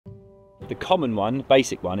the common one,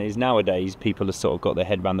 basic one, is nowadays people have sort of got their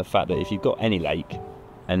head around the fact that if you've got any lake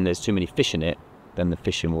and there's too many fish in it, then the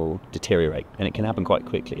fishing will deteriorate, and it can happen quite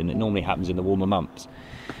quickly, and it normally happens in the warmer months.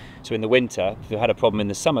 So in the winter, if they've had a problem in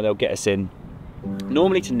the summer, they'll get us in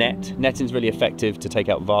normally to net. Netting's really effective to take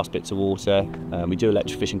out vast bits of water. We do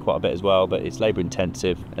electric fishing quite a bit as well, but it's labour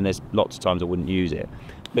intensive, and there's lots of times I wouldn't use it.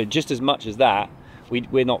 But just as much as that,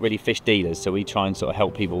 we're not really fish dealers, so we try and sort of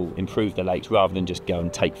help people improve their lakes rather than just go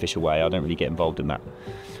and take fish away. I don't really get involved in that.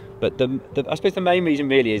 But I suppose the main reason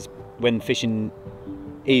really is when fishing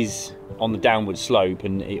is on the downward slope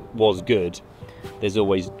and it was good, I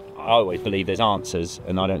always believe there's answers,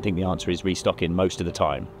 and I don't think the answer is restocking most of the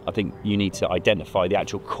time. I think you need to identify the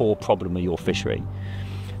actual core problem of your fishery.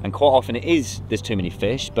 And quite often it is there's too many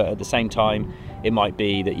fish, but at the same time it might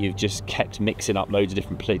be that you've just kept mixing up loads of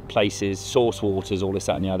different places, source waters, all this,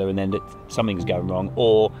 that and the other, and then something's going wrong.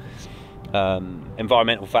 Or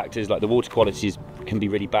environmental factors like the water qualities can be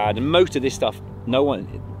really bad. And most of this stuff,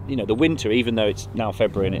 the winter, even though it's now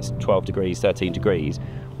February and it's 12 degrees, 13 degrees,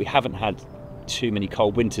 we haven't had too many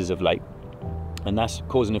cold winters of late, and that's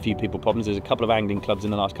causing a few people problems. There's a couple of angling clubs in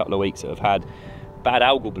the last couple of weeks that have had bad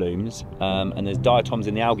algal blooms, and there's diatoms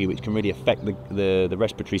in the algae which can really affect the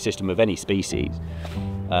respiratory system of any species,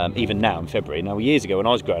 even now in February. Now, years ago when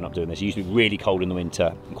I was growing up doing this, it used to be really cold in the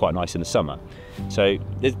winter and quite nice in the summer. So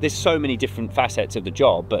there's so many different facets of the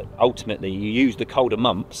job, but ultimately you use the colder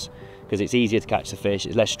months because it's easier to catch the fish,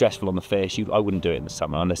 it's less stressful on the fish. I wouldn't do it in the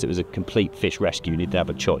summer unless it was a complete fish rescue, you need to have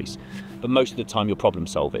a choice. But most of the time you're problem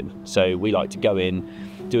solving. So we like to go in,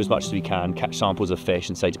 do as much as we can, catch samples of fish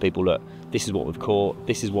and say to people, look, this is what we've caught,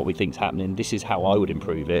 this is what we think's happening, this is how I would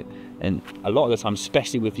improve it. And a lot of the time,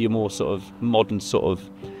 especially with your more sort of modern sort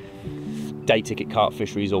of day ticket carp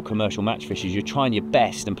fisheries or commercial match fisheries, you're trying your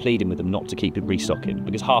best and pleading with them not to keep it restocking,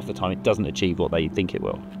 because half the time it doesn't achieve what they think it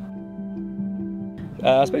will.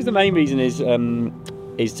 I suppose the main reason is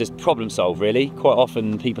just problem solve, really. Quite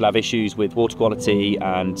often people have issues with water quality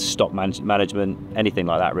and stock management, anything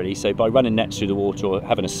like that really. So by running nets through the water or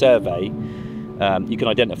having a survey, you can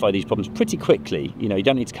identify these problems pretty quickly. You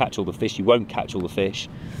don't need to catch all the fish, you won't catch all the fish,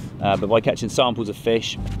 but by catching samples of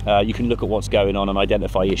fish, you can look at what's going on and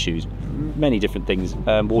identify issues, many different things,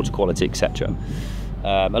 water quality, etc.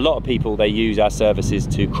 A lot of people, they use our services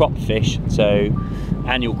to crop fish, so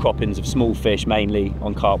annual croppings of small fish mainly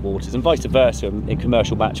on carp waters, and vice versa. In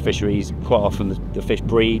commercial match fisheries, quite often the fish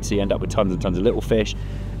breed, so you end up with tons and tons of little fish,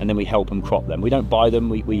 and then we help them crop them. We don't buy them,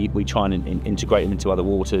 we try and integrate them into other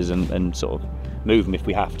waters and sort of move them if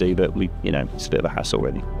we have to, but it's a bit of a hassle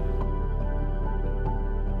really.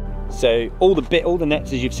 So all the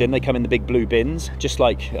nets, as you've seen, they come in the big blue bins, just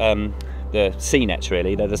like the sea nets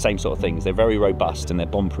really. They're the same sort of things. They're very robust and they're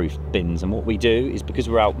bomb-proof bins. And what we do is, because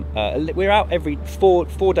we're out every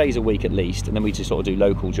four days a week at least, and then we just sort of do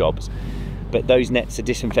local jobs, but those nets are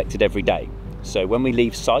disinfected every day. So when we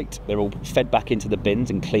leave site, they're all fed back into the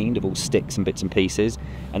bins and cleaned of all sticks and bits and pieces,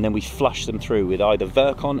 and then we flush them through with either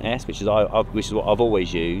Virkon S, which is what I've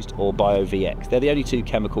always used, or BioVX. They're the only two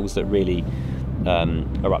chemicals that really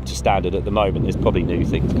are up to standard at the moment. There's probably new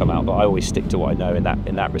things come out, but I always stick to what I know in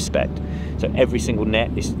that respect. So every single net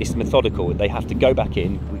is methodical. They have to go back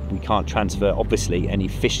in. We can't transfer obviously any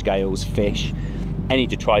fish scales, fish, any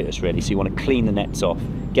detritus really. So you want to clean the nets off,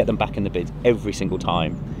 get them back in the bins every single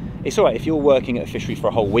time. It's all right if you're working at a fishery for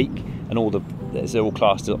a whole week and they're all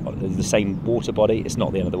classed as the same water body. It's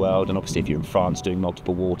not the end of the world. And obviously if you're in France doing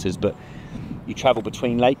multiple waters, but you travel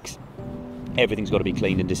between lakes, everything's got to be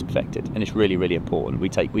cleaned and disinfected, and it's really, really important. We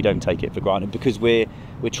don't take it for granted, because we're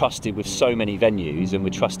trusted with so many venues, and we're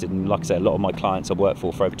trusted. And like I say, a lot of my clients I've worked for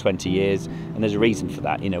over 20 years, and there's a reason for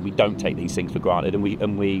that. We don't take these things for granted,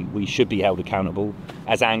 and we should be held accountable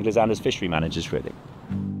as anglers and as fishery managers, really.